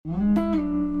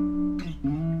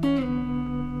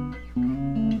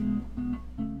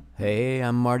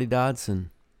I'm Marty Dodson.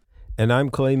 And I'm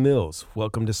Clay Mills.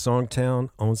 Welcome to Songtown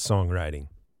on Songwriting.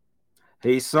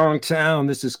 Hey, Songtown,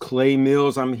 this is Clay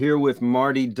Mills. I'm here with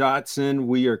Marty Dodson.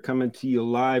 We are coming to you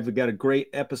live. We got a great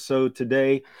episode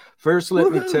today. First,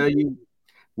 let me tell you,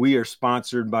 we are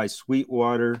sponsored by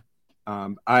Sweetwater.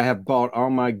 I have bought all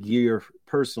my gear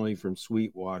personally from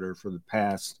Sweetwater for the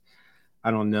past,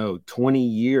 20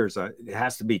 years. It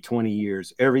has to be 20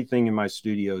 years. Everything in my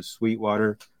studio is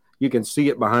Sweetwater. You can see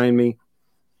it behind me.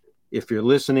 If you're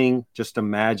listening, just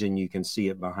imagine you can see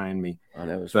it behind me. I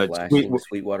know it's flashing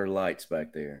Sweetwater lights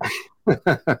back there.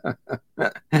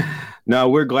 No,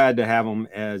 we're glad to have them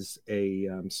as a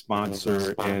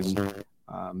sponsor, and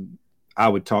I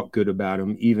would talk good about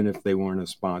them even if they weren't a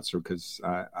sponsor, because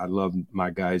I love my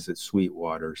guys at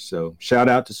Sweetwater. So shout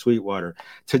out to Sweetwater.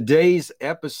 Today's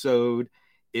episode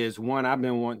is one I've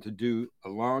been wanting to do a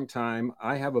long time.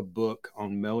 I have a book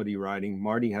on melody writing.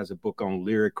 Marty has a book on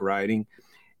lyric writing.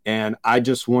 And I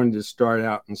just wanted to start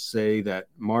out and say that,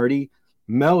 Marty,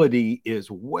 melody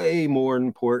is way more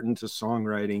important to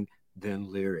songwriting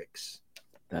than lyrics.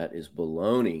 That is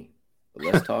baloney. But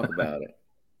let's talk about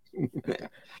it.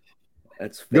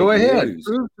 That's fake Go ahead. news.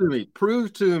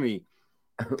 Prove to me.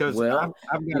 Because I've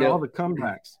got all the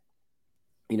comebacks.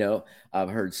 I've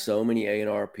heard so many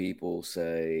A&R people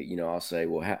say, I'll say,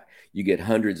 well, you get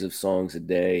hundreds of songs a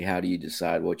day. How do you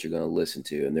decide what you're going to listen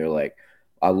to? And they're like,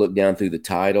 I look down through the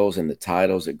titles, and the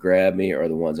titles that grab me are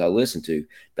the ones I listen to.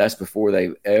 That's before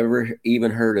they've ever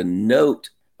even heard a note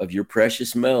of your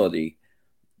precious melody.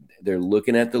 They're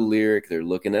looking at the lyric, they're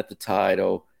looking at the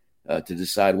title to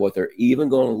decide what they're even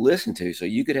going to listen to. So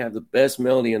you could have the best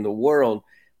melody in the world,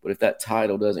 but if that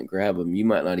title doesn't grab them, you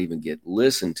might not even get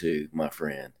listened to, my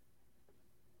friend.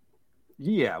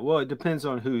 Yeah, well, it depends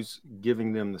on who's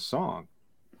giving them the song.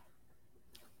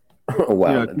 Oh,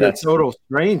 wow. That's a total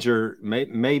stranger,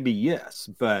 maybe yes,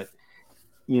 but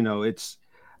it's.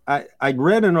 I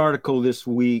read an article this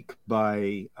week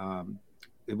by.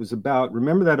 It was about,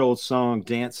 remember that old song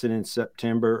 "Dancing in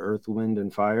September," Earth, Wind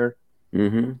and Fire.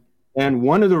 Mm-hmm. And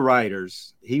one of the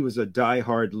writers, he was a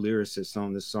diehard lyricist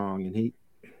on the song, and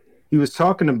he was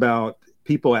talking about,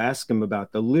 people ask him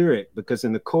about the lyric, because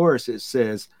in the chorus it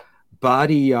says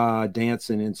 "Body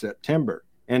dancing in September."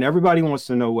 And everybody wants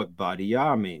to know what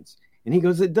 "body-ya" means. And he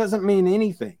goes, it doesn't mean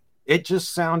anything. It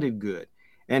just sounded good.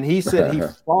 And he said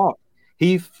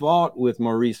he fought with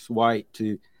Maurice White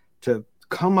to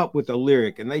come up with a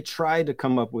lyric. And they tried to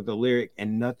come up with a lyric,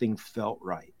 and nothing felt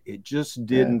right. It just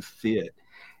didn't fit.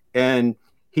 And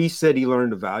he said he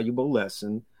learned a valuable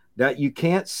lesson, that you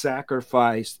can't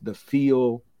sacrifice the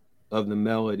feel of the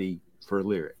melody for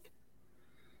lyric.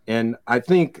 And I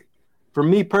think, for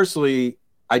me personally,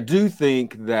 I do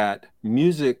think that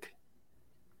music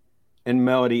and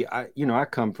melody, I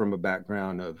come from a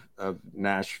background of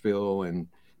Nashville, and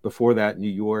before that, New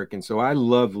York. And so I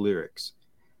love lyrics.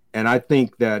 And I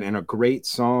think that in a great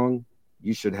song,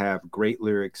 you should have great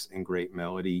lyrics and great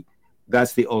melody.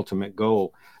 That's the ultimate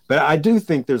goal. But I do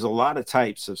think there's a lot of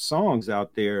types of songs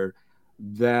out there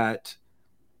that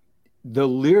the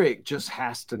lyric just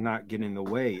has to not get in the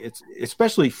way. It's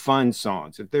especially fun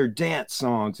songs. If they're dance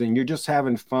songs and you're just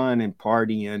having fun and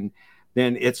partying,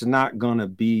 then it's not going to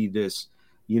be this,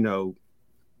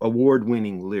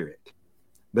 award-winning lyric.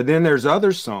 But then there's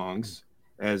other songs,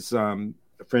 as a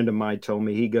friend of mine told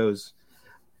me. He goes,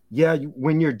 yeah,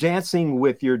 when you're dancing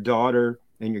with your daughter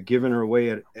and you're giving her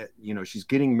away at she's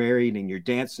getting married and you're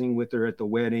dancing with her at the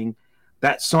wedding,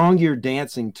 that song you're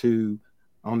dancing to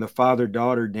on the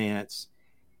father-daughter dance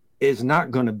is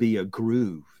not going to be a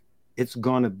groove. It's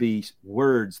going to be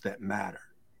words that matter.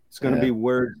 It's going to be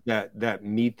words that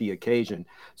meet the occasion.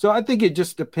 So I think it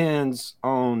just depends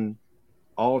on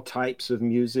all types of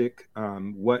music,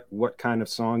 what kind of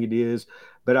song it is.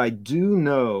 But I do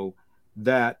know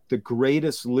that the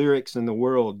greatest lyrics in the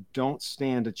world don't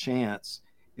stand a chance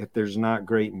if there's not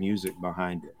great music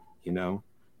behind it,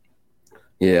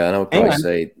 Yeah, and I would probably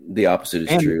say the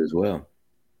opposite is true as well.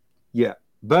 Yeah,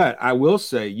 but I will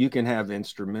say you can have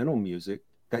instrumental music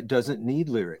that doesn't need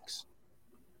lyrics.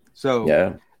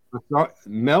 So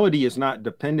melody is not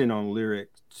dependent on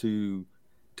lyrics to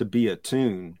be a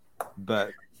tune,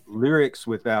 but lyrics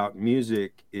without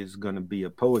music is going to be a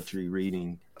poetry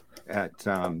reading at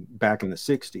back in the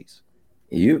 60s.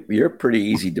 You're a pretty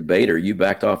easy debater. You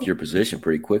backed off your position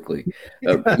pretty quickly.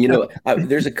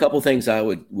 There's a couple things I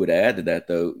would add to that,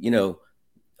 though.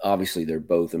 Obviously they're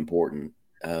both important.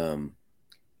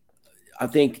 I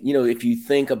think, if you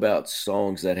think about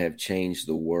songs that have changed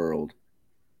the world,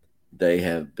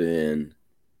 the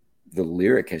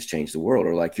lyric has changed the world.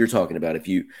 Or like you're talking about, if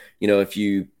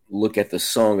you look at the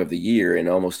song of the year in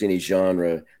almost any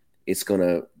genre, it's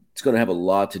gonna have a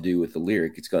lot to do with the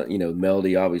lyric. It's got,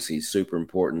 melody obviously is super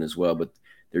important as well, but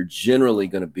they're generally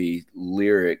going to be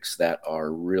lyrics that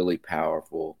are really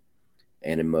powerful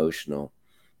and emotional.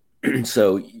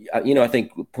 So, I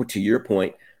think to your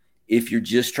point, if you're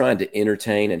just trying to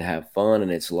entertain and have fun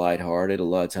and it's lighthearted, a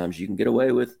lot of times you can get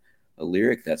away with a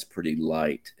lyric that's pretty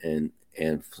light and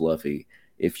fluffy.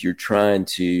 If you're trying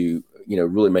to,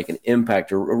 really make an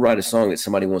impact or write a song that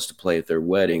somebody wants to play at their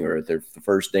wedding or at their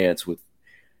first dance with,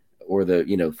 or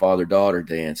the, father-daughter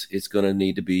dance, it's going to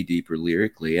need to be deeper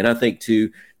lyrically. And I think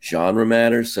too, genre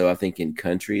matters. So I think in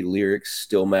country, lyrics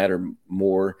still matter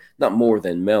more, not more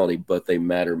than melody, but they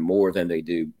matter more than they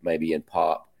do maybe in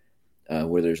pop,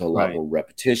 where there's a lot more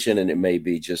repetition, and it may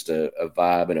be just a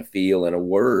vibe and a feel and a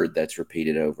word that's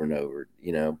repeated over and over,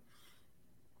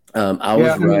 I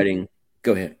was writing.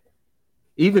 Go ahead.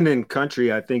 Even in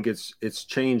country, I think it's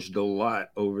changed a lot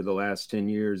over the last 10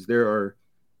 years. There are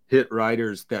hit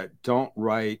writers that don't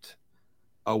write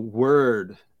a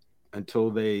word until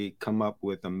they come up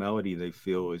with a melody they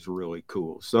feel is really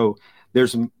cool. So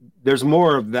there's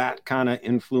more of that kind of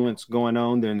influence going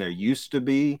on than there used to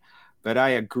be. But I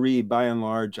agree, by and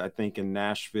large, I think in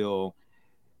Nashville,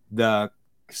 the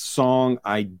song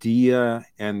idea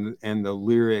and the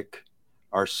lyric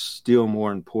are still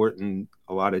more important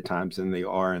a lot of times than they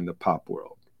are in the pop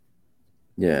world.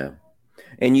 Yeah.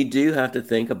 And you do have to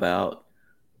think about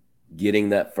getting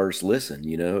that first listen,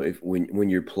 if when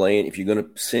you're playing, if you're going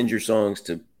to send your songs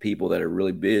to people that are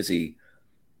really busy,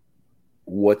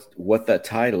 what that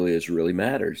title is really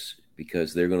matters,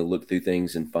 because they're going to look through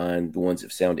things and find the ones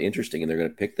that sound interesting, and they're going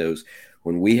to pick those.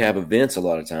 When we have events, a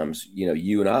lot of times,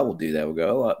 you and I will do that. We'll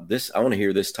go, I want to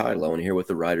hear this title. I want to hear what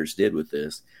the writers did with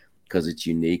this, because it's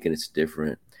unique and it's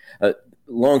different.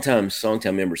 Longtime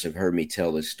Songtown members have heard me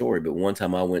tell this story, but one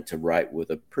time I went to write with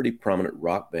a pretty prominent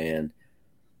rock band,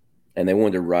 and they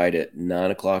wanted to write at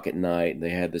 9:00 at night. And they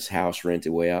had this house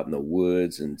rented way out in the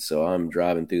woods. And so I'm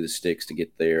driving through the sticks to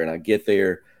get there. And I get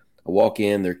there, I walk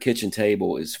in, their kitchen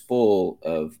table is full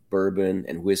of bourbon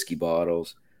and whiskey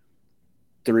bottles.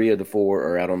 3 of the 4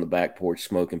 are out on the back porch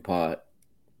smoking pot.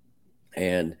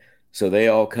 And so they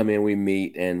all come in, we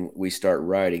meet, and we start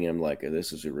writing. And I'm like,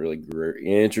 this is a really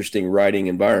interesting writing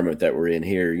environment that we're in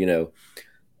here,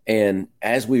 And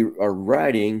as we are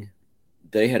writing,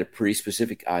 they had a pretty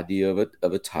specific idea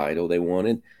of a title they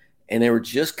wanted, and they were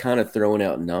just kind of throwing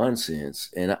out nonsense.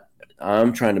 And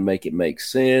I'm trying to make it make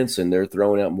sense, and they're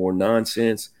throwing out more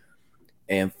nonsense.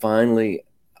 And finally,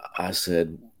 I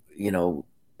said,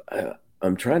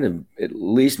 I'm trying to at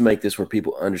least make this where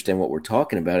people understand what we're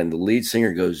talking about. And the lead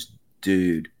singer goes,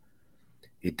 dude,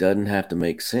 it doesn't have to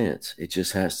make sense. It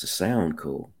just has to sound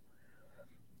cool.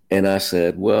 And I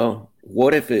said, well,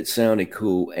 what if it sounded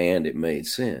cool and it made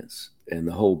sense? And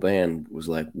the whole band was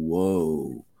like,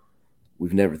 whoa,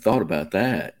 we've never thought about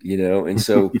that, And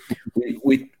so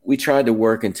we tried to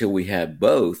work until we had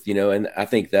both, and I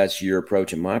think that's your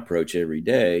approach and my approach every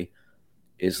day,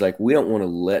 is like, we don't want to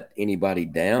let anybody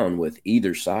down with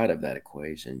either side of that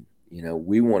equation.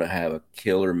 We want to have a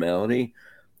killer melody,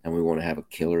 and we want to have a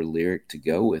killer lyric to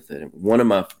go with it. And one of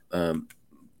my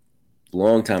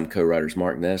longtime co-writers,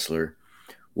 Mark Nessler,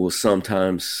 will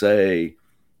sometimes say,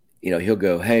 he'll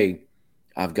go, hey,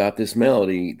 I've got this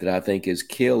melody that I think is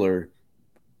killer,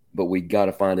 but we got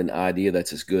to find an idea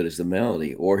that's as good as the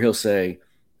melody. Or he'll say,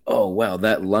 oh, wow,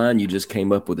 that line you just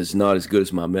came up with is not as good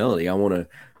as my melody. Let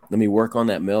me work on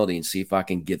that melody and see if I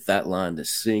can get that line to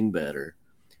sing better.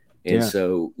 And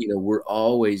so, we're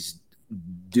always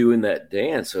doing that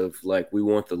dance of like, we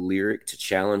want the lyric to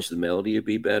challenge the melody to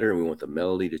be better, and we want the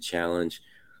melody to challenge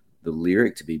the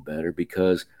lyric to be better,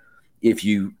 because if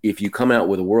you come out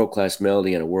with a world-class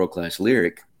melody and a world-class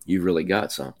lyric, you've really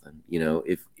got something.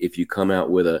 If you come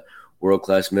out with a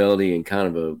world-class melody and kind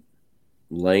of a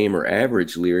lame or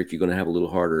average lyric, you're going to have a little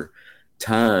harder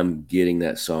time getting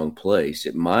that song placed.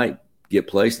 It might get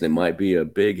placed and it might be a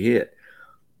big hit,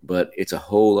 but it's a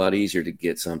whole lot easier to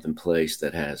get something placed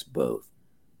that has both.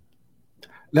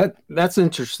 That's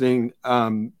interesting.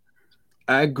 I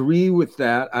agree with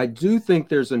that. I do think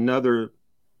there's another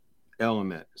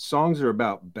element. Songs are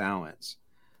about balance.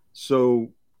 So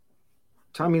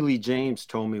Tommy Lee James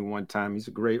told me one time, he's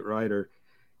a great writer.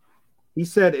 He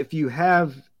said, if you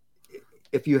have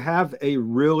a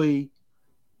really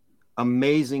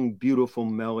amazing, beautiful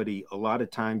melody, a lot of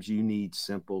times you need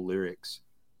simple lyrics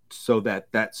so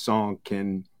that song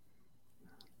can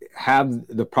have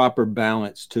the proper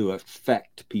balance to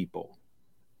affect people.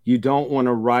 You don't want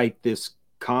to write this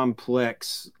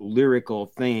complex lyrical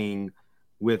thing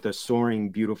with a soaring,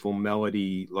 beautiful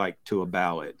melody, like to a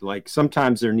ballad. Like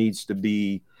sometimes there needs to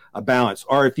be a balance.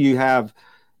 Or if you have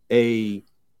a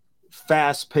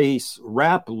fast-paced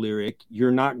rap lyric,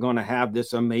 you're not going to have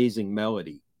this amazing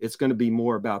melody. It's going to be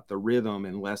more about the rhythm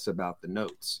and less about the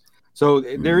notes. So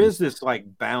there is this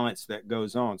like balance that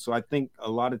goes on. So I think a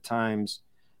lot of times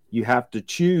you have to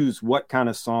choose what kind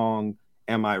of song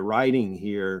am I writing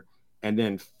here, and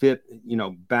then fit,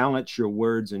 balance your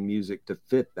words and music to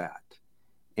fit that.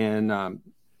 And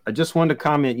I just wanted to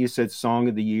comment, you said song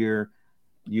of the year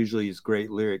usually is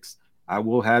great lyrics. I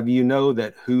will have you know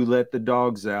that Who Let the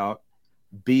Dogs Out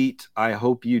beat I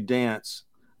Hope You Dance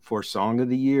for song of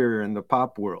the year in the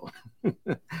pop world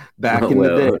back in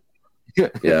the day.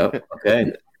 Yeah.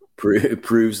 Okay.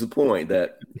 Proves the point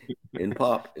that in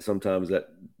pop, sometimes that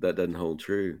doesn't hold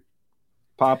true.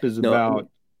 Pop is about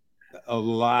a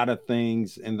lot of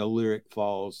things and the lyric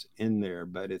falls in there,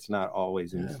 but it's not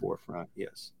always in the forefront.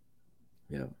 Yes.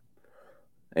 Yeah.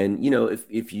 And,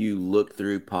 if you look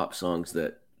through pop songs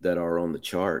that are on the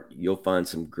chart, you'll find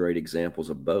some great examples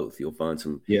of both. You'll find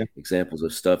some examples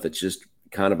of stuff that's just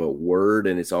kind of a word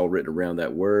and it's all written around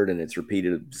that word and it's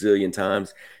repeated a zillion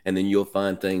times. And then you'll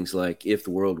find things like If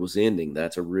the World Was Ending.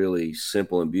 That's a really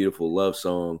simple and beautiful love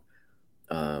song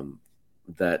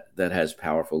that has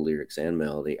powerful lyrics and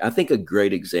melody. I think a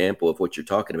great example of what you're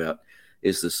talking about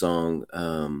is the song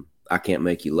I Can't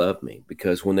Make You Love Me,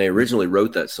 because when they originally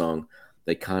wrote that song,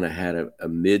 they kind of had a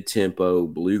mid-tempo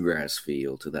bluegrass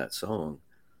feel to that song,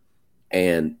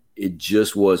 and it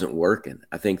just wasn't working.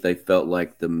 I think they felt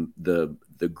like the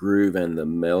groove and the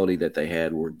melody that they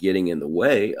had were getting in the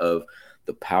way of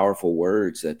the powerful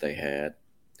words that they had.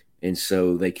 And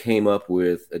so they came up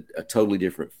with a totally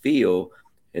different feel,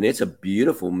 and it's a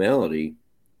beautiful melody,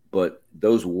 but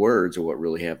those words are what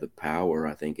really have the power,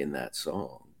 I think, in that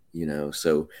song,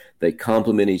 so they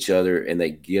complement each other and they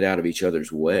get out of each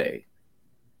other's way.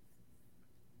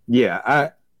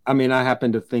 Yeah. I mean, I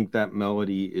happen to think that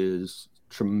melody is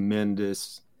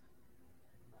tremendous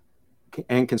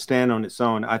and can stand on its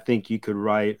own. I think you could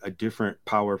write a different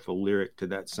powerful lyric to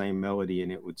that same melody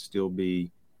and it would still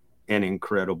be an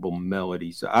incredible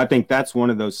melody. So I think that's one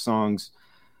of those songs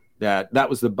that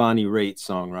was the Bonnie Raitt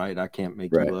song, right? I Can't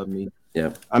Make You Love Me.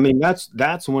 Yeah. I mean,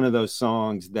 that's one of those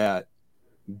songs that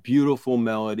beautiful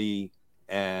melody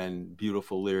and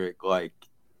beautiful lyric, like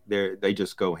they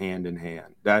just go hand in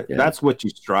hand. That's what you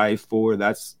strive for.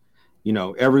 That's,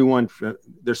 everyone,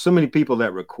 there's so many people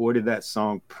that recorded that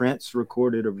song. Prince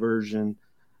recorded a version.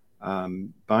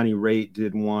 Bonnie Raitt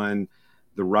did one.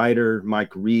 The writer,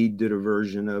 Mike Reed, did a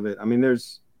version of it. I mean,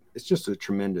 it's just a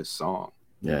tremendous song.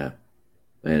 Yeah.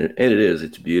 And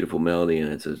it's a beautiful melody,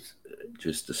 and it's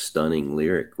just a stunning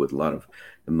lyric with a lot of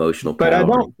emotional power. But I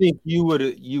don't think you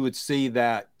would see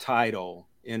that title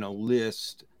in a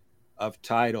list of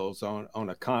titles on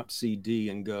a comp CD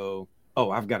and go, oh,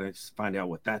 I've got to find out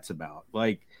what that's about.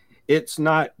 Like, it's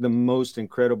not the most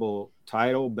incredible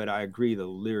title, but I agree the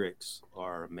lyrics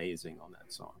are amazing on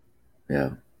that song.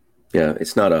 Yeah. Yeah,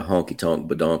 it's not a honky tonk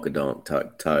badonkadonk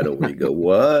type title where you go,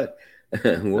 what?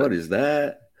 What is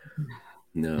that?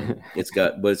 No, it's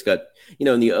got,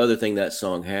 and the other thing that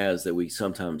song has that we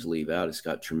sometimes leave out, it's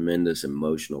got tremendous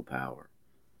emotional power.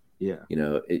 Yeah.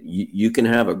 You can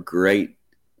have a great,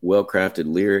 well-crafted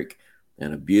lyric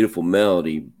and a beautiful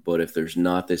melody, but if there's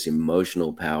not this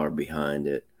emotional power behind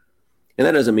it, and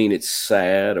that doesn't mean it's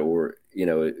sad or,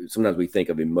 sometimes we think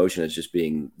of emotion as just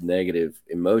being negative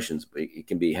emotions, but it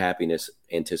can be happiness,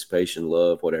 anticipation,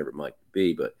 love, whatever it might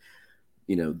be. But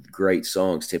great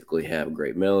songs typically have a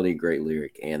great melody, great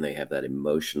lyric, and they have that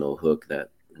emotional hook that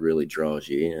really draws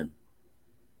you in.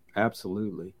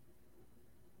 Absolutely.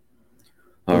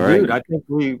 All right. Dude, I think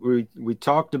we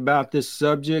talked about this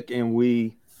subject and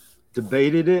we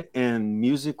debated it and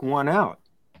music won out.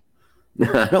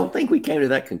 I don't think we came to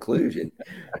that conclusion.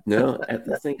 No, I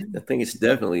think it's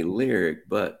definitely lyric,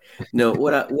 but no,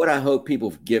 what I hope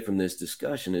people get from this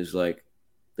discussion is like,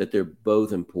 that they're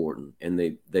both important and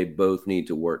they both need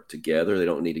to work together. They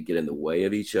don't need to get in the way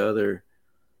of each other,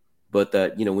 but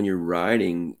that, when you're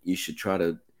writing, you should try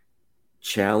to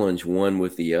challenge one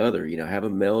with the other, have a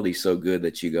melody so good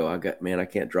that you go, I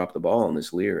can't drop the ball on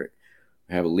this lyric.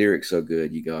 Have a lyric so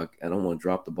good. You go, I don't want to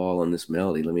drop the ball on this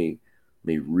melody. Let me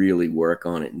really work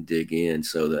on it and dig in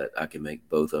so that I can make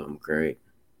both of them great.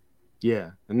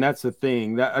 Yeah. And that's the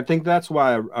thing that I think that's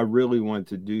why I really wanted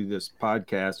to do this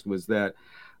podcast, was that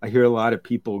I hear a lot of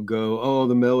people go, oh,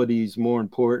 the melody's more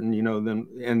important,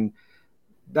 and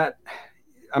that,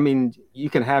 I mean,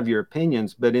 you can have your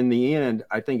opinions, but in the end,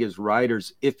 I think as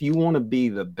writers, if you want to be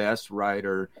the best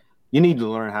writer, you need to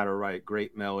learn how to write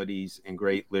great melodies and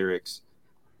great lyrics.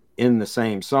 in the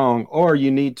same song, or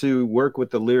you need to work with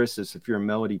the lyricist. If you're a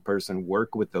melody person,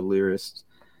 work with the lyricist,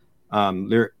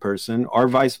 lyric person, or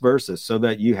vice versa, so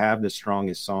that you have the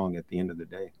strongest song at the end of the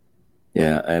day.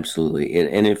 Yeah, absolutely.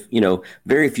 And if,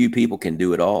 very few people can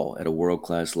do it all at a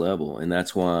world-class level. And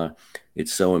that's why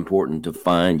it's so important to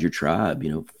find your tribe,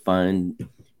 find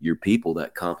your people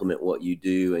that complement what you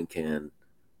do and can,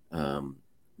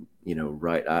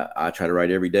 write. I try to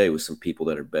write every day with some people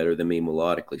that are better than me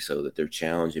melodically, so that they're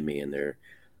challenging me and they're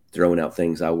throwing out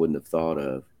things I wouldn't have thought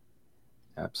of.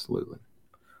 Absolutely.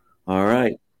 All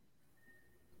right.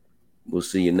 We'll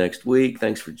see you next week.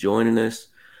 Thanks for joining us.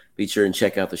 Be sure and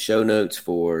check out the show notes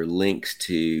for links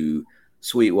to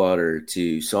Sweetwater,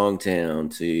 to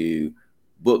Songtown, to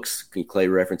books. Clay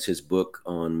referenced his book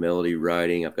on melody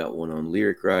writing. I've got one on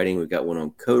lyric writing. We've got one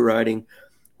on co-writing,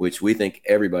 which we think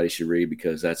everybody should read,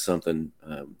 because that's something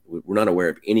we're not aware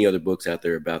of any other books out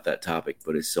there about that topic,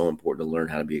 but it's so important to learn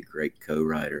how to be a great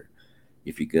co-writer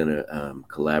if you're going to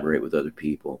collaborate with other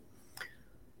people.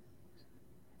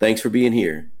 Thanks for being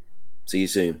here. See you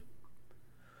soon.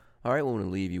 All right, I want to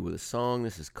leave you with a song.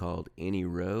 This is called Any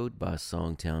Road by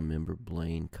Songtown member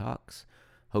Blaine Cox.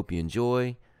 Hope you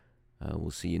enjoy.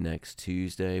 We'll see you next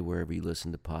Tuesday, wherever you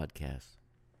listen to podcasts.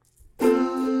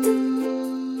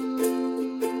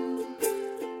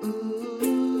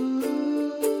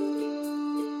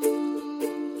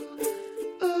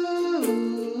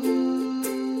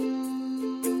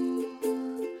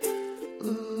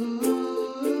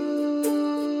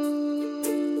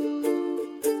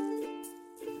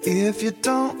 If you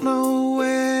don't know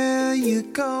where you're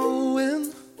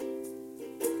going,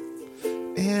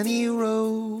 any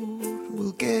road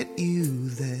will get you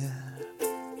there.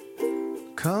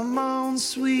 Come on,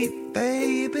 sweet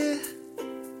baby,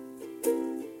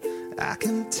 I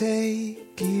can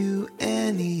take you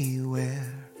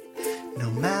anywhere. No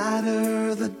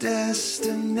matter the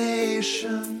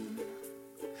destination,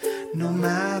 no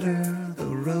matter the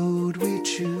road we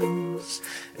choose,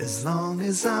 as long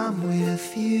as I'm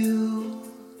with you,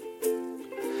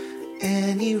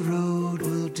 any road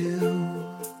will do.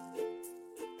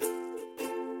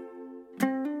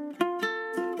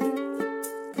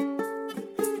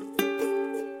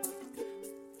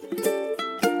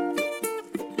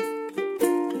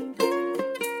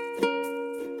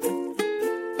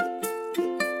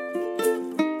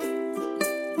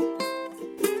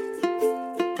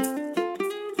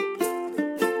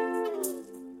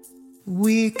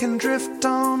 We can drift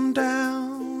on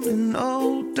down an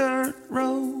old dirt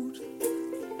road,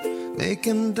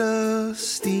 making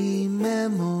dusty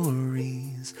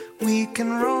memories. We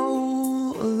can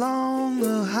roll along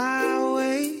the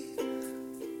highway,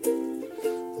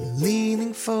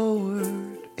 leaning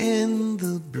forward in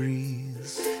the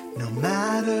breeze. No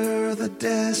matter the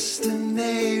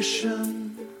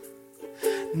destination,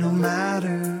 no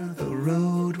matter the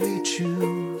road we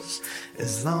choose,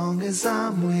 as long as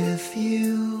I'm with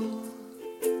you,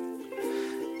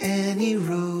 any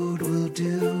road will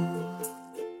do.